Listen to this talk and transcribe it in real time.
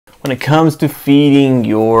When it comes to feeding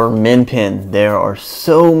your min pin, there are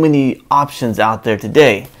so many options out there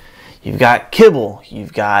today. You've got kibble,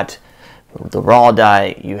 you've got the raw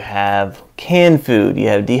diet, you have canned food, you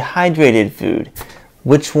have dehydrated food.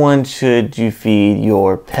 Which one should you feed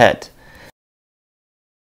your pet?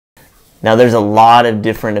 Now there's a lot of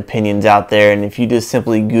different opinions out there, and if you just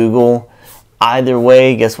simply Google either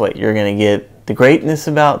way, guess what? You're gonna get the greatness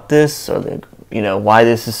about this or the why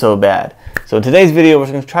this is so bad. So in today's video, we're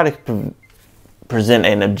going to try to present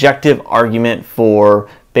an objective argument for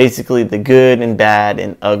basically the good and bad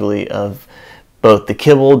and ugly of both the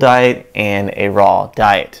kibble diet and a raw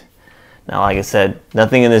diet. Now, like I said,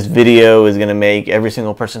 nothing in this video is going to make every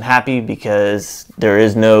single person happy because there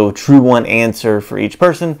is no true one answer for each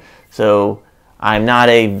person. So I'm not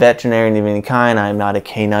a veterinarian of any kind. I'm not a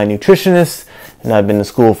canine nutritionist, and I've been to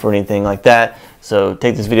school for anything like that. So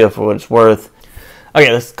take this video for what it's worth. Okay,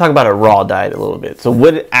 let's talk about a raw diet a little bit. So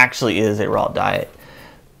what actually is a raw diet?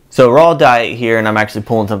 So raw diet here, and I'm actually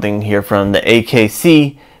pulling something here from the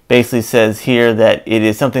AKC, basically says here that it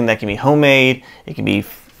is something that can be homemade, it can be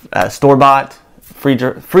store-bought,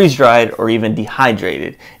 freeze-dried, or even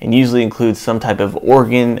dehydrated, and usually includes some type of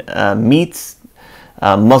organ meats,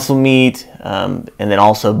 muscle meat, and then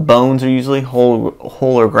also bones are usually whole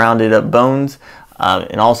or grounded up bones,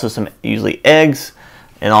 and also some usually eggs.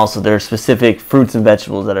 And also there are specific fruits and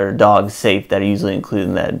vegetables that are dog safe that are usually included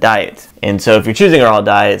in that diet. And so if you're choosing a raw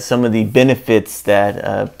diet, some of the benefits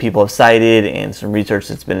that people have cited and some research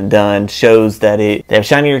that's been done shows that they have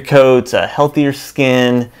shinier coats, a healthier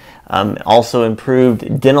skin, also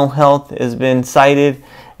improved dental health has been cited,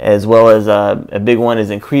 as well as a big one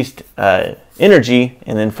is increased energy.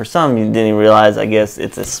 And then for some, you didn't even realize, I guess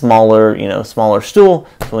it's a smaller stool,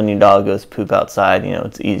 so when your dog goes poop outside,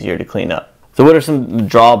 it's easier to clean up. So what are some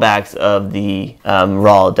drawbacks of the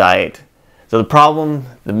raw diet? So the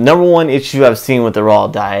number one issue I've seen with the raw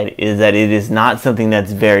diet is that it is not something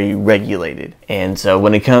that's very regulated. And so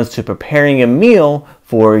when it comes to preparing a meal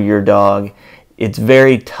for your dog, it's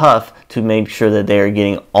very tough to make sure that they are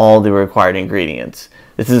getting all the required ingredients.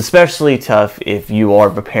 This is especially tough if you are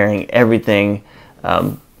preparing everything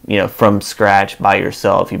from scratch by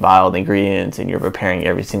yourself. You buy all the ingredients and you're preparing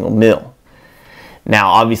every single meal. Now,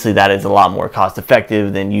 obviously, that is a lot more cost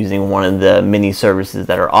effective than using one of the many services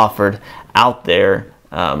that are offered out there,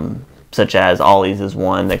 such as Ollie's is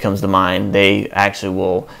one that comes to mind. They actually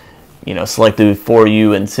will, select it for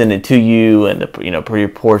you and send it to you, and the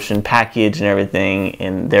pre-portioned package and everything.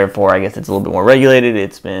 And therefore, I guess it's a little bit more regulated.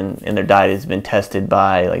 It's been, and their diet has been tested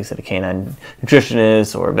by, like I said, a canine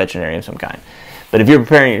nutritionist or a veterinarian of some kind. But if you're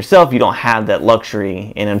preparing it yourself, you don't have that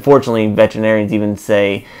luxury. And unfortunately, veterinarians even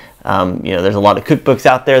say, there's a lot of cookbooks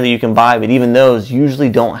out there that you can buy, but even those usually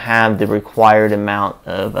don't have the required amount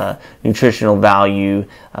of nutritional value,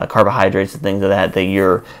 carbohydrates and things like that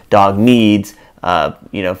your dog needs,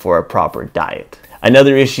 for a proper diet.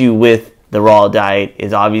 Another issue with the raw diet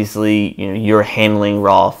is obviously, you're handling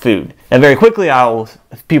raw food. Now, very quickly,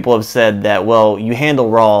 people have said that, well, you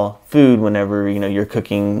handle raw food whenever, you're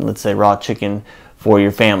cooking, let's say, raw chicken for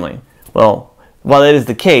your family. Well, while that is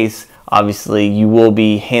the case, obviously, you will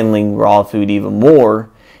be handling raw food even more.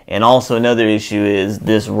 And also another issue is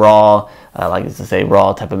this raw,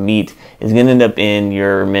 raw type of meat is going to end up in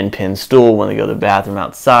your min pin stool when they go to the bathroom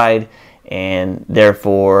outside. And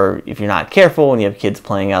therefore, if you're not careful and you have kids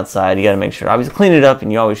playing outside, you got to make sure, obviously, clean it up,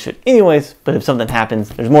 and you always should anyways. But if something happens,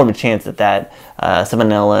 there's more of a chance that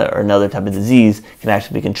salmonella or another type of disease can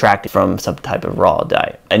actually be contracted from some type of raw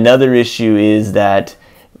diet. Another issue is that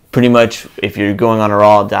pretty much if you're going on a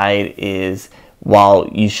raw diet is, while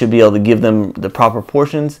you should be able to give them the proper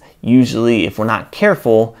portions, usually if we're not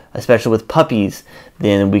careful, especially with puppies,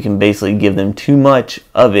 then we can basically give them too much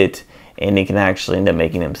of it and it can actually end up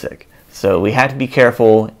making them sick. So we have to be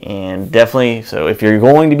careful, and definitely, so if you're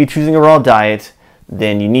going to be choosing a raw diet,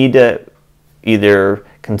 then you need to either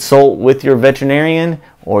consult with your veterinarian,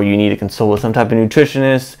 or you need to consult with some type of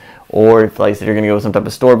nutritionist, or if, like I said, you're going to go with some type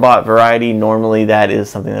of store-bought variety, normally that is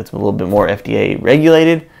something that's a little bit more FDA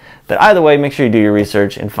regulated. But either way, make sure you do your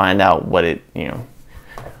research and find out what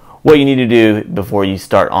what you need to do before you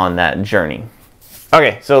start on that journey.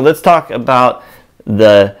 Okay, so let's talk about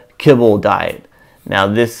the kibble diet. Now,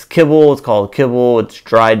 this kibble, it's called kibble. It's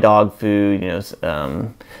dry dog food. There's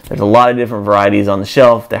a lot of different varieties on the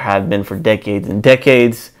shelf. There have been for decades and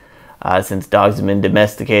decades. Since dogs have been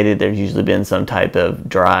domesticated, there's usually been some type of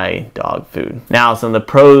dry dog food. Now, some of the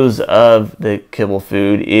pros of the kibble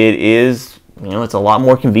food, it is, it's a lot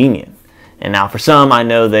more convenient. And now for some, I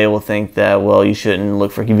know they will think that, well, you shouldn't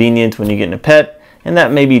look for convenience when you're getting a pet. And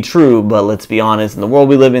that may be true, but let's be honest, in the world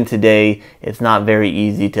we live in today, it's not very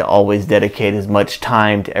easy to always dedicate as much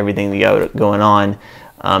time to everything that you got going on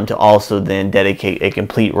to also then dedicate a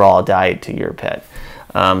complete raw diet to your pet.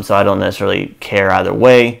 So I don't necessarily care either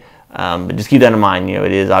way, but just keep that in mind. You know,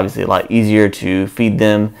 it is obviously a lot easier to feed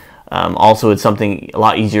them. Also, it's something a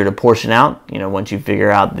lot easier to portion out. You know, once you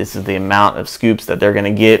figure out this is the amount of scoops that they're going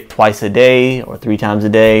to get twice a day or 3 times a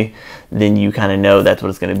day, then you kind of know that's what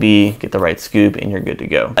it's going to be. Get the right scoop and you're good to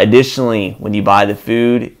go. Additionally, when you buy the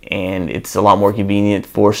food, and it's a lot more convenient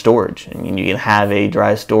for storage. I mean, you can have a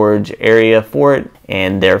dry storage area for it,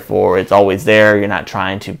 and therefore it's always there. You're not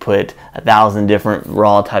trying to put 1,000 different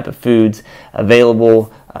raw type of foods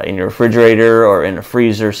available in your refrigerator or in a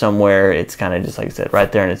freezer somewhere. It's kind of just, like I said, right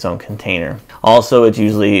there in its own container. Also, it's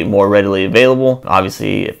usually more readily available.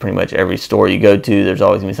 Obviously, at pretty much every store you go to, there's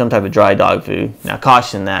always going to be some type of dry dog food. Now,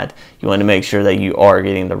 caution that you want to make sure that you are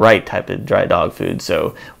getting the right type of dry dog food.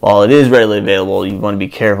 So while it is readily available, you want to be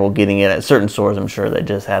careful getting it at certain stores, I'm sure, that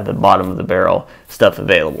just have the bottom of the barrel stuff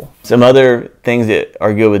available. Some other things that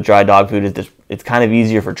are good with dry dog food is that it's kind of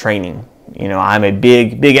easier for training. You know, I'm a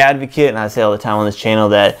big advocate, and I say all the time on this channel,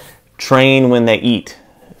 that train when they eat,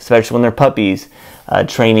 especially when they're puppies,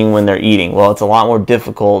 training when they're eating. Well, it's a lot more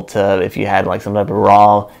difficult if you had like some type of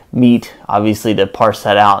raw meat, obviously, to parse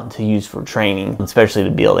that out and to use for training, especially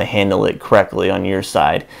to be able to handle it correctly on your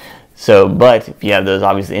side. So, but if you have those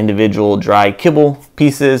obviously individual dry kibble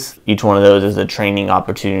pieces, each one of those is a training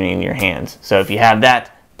opportunity in your hands. So if you have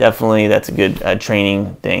that, definitely that's a good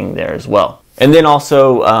training thing there as well. And then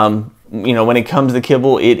also, you know, when it comes to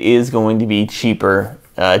kibble, it is going to be cheaper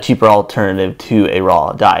alternative to a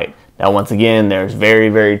raw diet. Now, once again, there's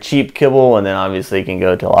very cheap kibble, and then obviously you can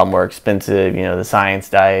go to a lot more expensive, you know, the science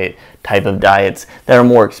diet type of diets that are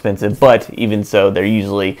more expensive, but even so, they're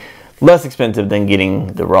usually less expensive than getting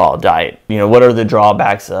the raw diet. You know, what are the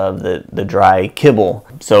drawbacks of the dry kibble?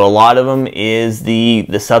 So a lot of them is the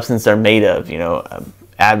substance they're made of. You know,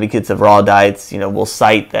 advocates of raw diets, you know, will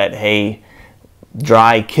cite that, hey,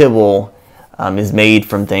 dry kibble is made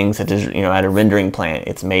from things such as, you know, at a rendering plant.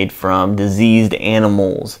 It's made from diseased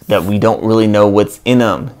animals that we don't really know what's in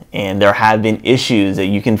them. And there have been issues that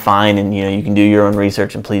you can find, and, you know, you can do your own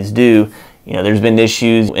research, and please do. You know, there's been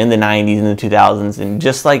issues in the 90s and the 2000s, and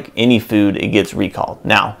just like any food, it gets recalled.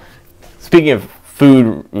 Now, speaking of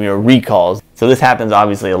food, you know, recalls, so this happens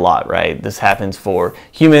obviously a lot, right? This happens for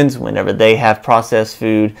humans whenever they have processed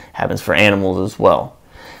food, happens for animals as well.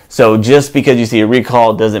 So just because you see a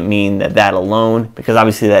recall doesn't mean that alone, because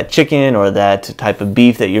obviously that chicken or that type of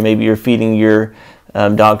beef that maybe you're feeding your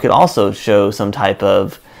dog could also show some type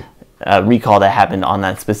of recall that happened on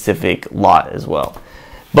that specific lot as well.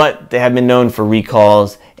 But they have been known for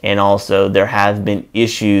recalls, and also there have been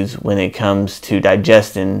issues when it comes to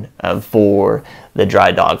digestion for the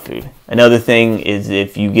dry dog food. Another thing is,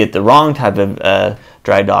 if you get the wrong type of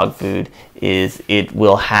dry dog food, is it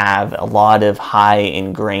will have a lot of high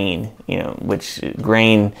in grain, you know, which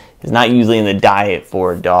grain is not usually in the diet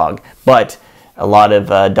for a dog, but a lot of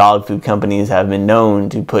dog food companies have been known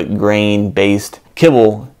to put grain-based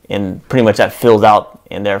kibble in, pretty much that fills out,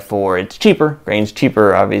 and therefore it's cheaper. Grain's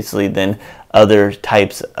cheaper, obviously, than other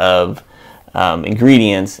types of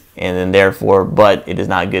ingredients, and then therefore, but it is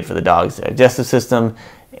not good for the dog's digestive system,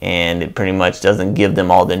 and it pretty much doesn't give them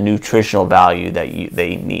all the nutritional value that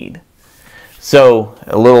they need. So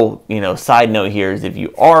a little, you know, side note here is, if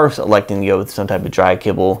you are electing to go with some type of dry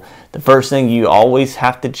kibble, the first thing you always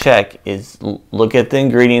have to check is look at the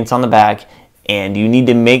ingredients on the back, and you need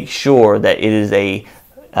to make sure that it is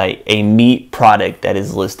a meat product that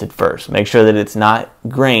is listed first. Make sure that it's not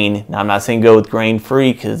grain. Now, I'm not saying go with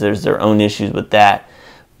grain-free, because there's their own issues with that,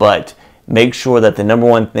 but make sure that the number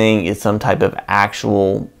one thing is some type of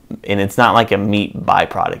actual, and it's not like a meat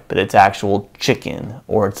byproduct, but it's actual chicken,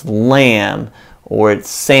 or it's lamb, or it's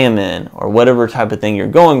salmon, or whatever type of thing you're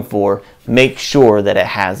going for. Make sure that it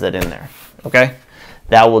has that in there, okay?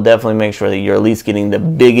 That will definitely make sure that you're at least getting the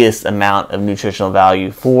biggest amount of nutritional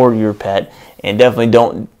value for your pet. And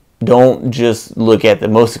definitely don't just look at the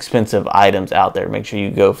most expensive items out there. Make sure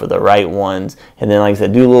you go for the right ones, and then, like I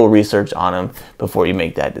said, do a little research on them before you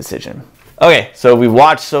make that decision. Okay, so we've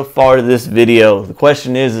watched so far to this video. The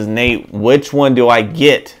question is Nate, which one do I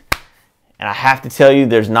get? And I have to tell you,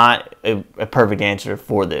 there's not a perfect answer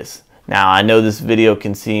for this. Now, I know this video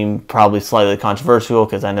can seem probably slightly controversial,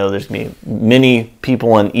 because I know there's going to be many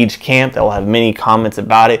people in each camp that will have many comments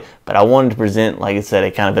about it, but I wanted to present, like I said,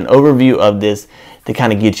 a kind of an overview of this to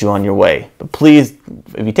kind of get you on your way. But please,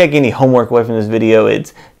 if you take any homework away from this video,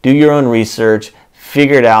 it's do your own research,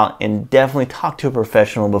 figure it out, and definitely talk to a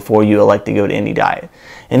professional before you elect to go to any diet.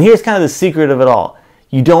 And here's kind of the secret of it all.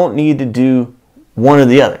 You don't need to do one or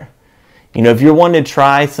the other. You know, if you're wanting to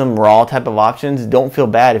try some raw type of options, don't feel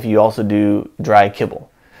bad if you also do dry kibble.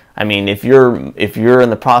 I mean, if you're in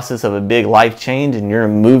the process of a big life change and you're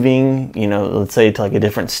moving, you know, let's say to like a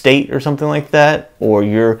different state or something like that, or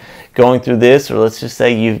you're going through this, or let's just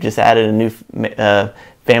say you've just added a new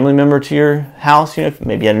family member to your house, you know,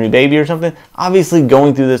 maybe you had a new baby or something, obviously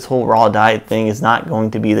going through this whole raw diet thing is not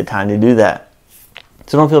going to be the time to do that.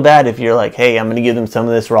 So don't feel bad if you're like, hey, I'm going to give them some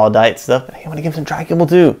of this raw diet stuff. Hey, I'm going to give them some dry kibble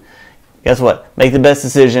too. Guess what? Make the best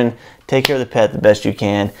decision, take care of the pet the best you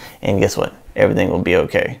can, and guess what? Everything will be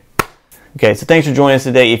okay. Okay, so thanks for joining us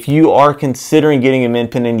today. If you are considering getting a min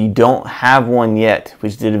pin and you don't have one yet, we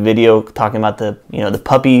just did a video talking about the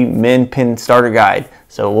puppy min pin starter guide.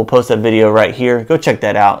 So we'll post that video right here. Go check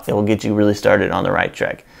that out. It will get you really started on the right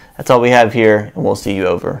track. That's all we have here, and we'll see you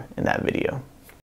over in that video.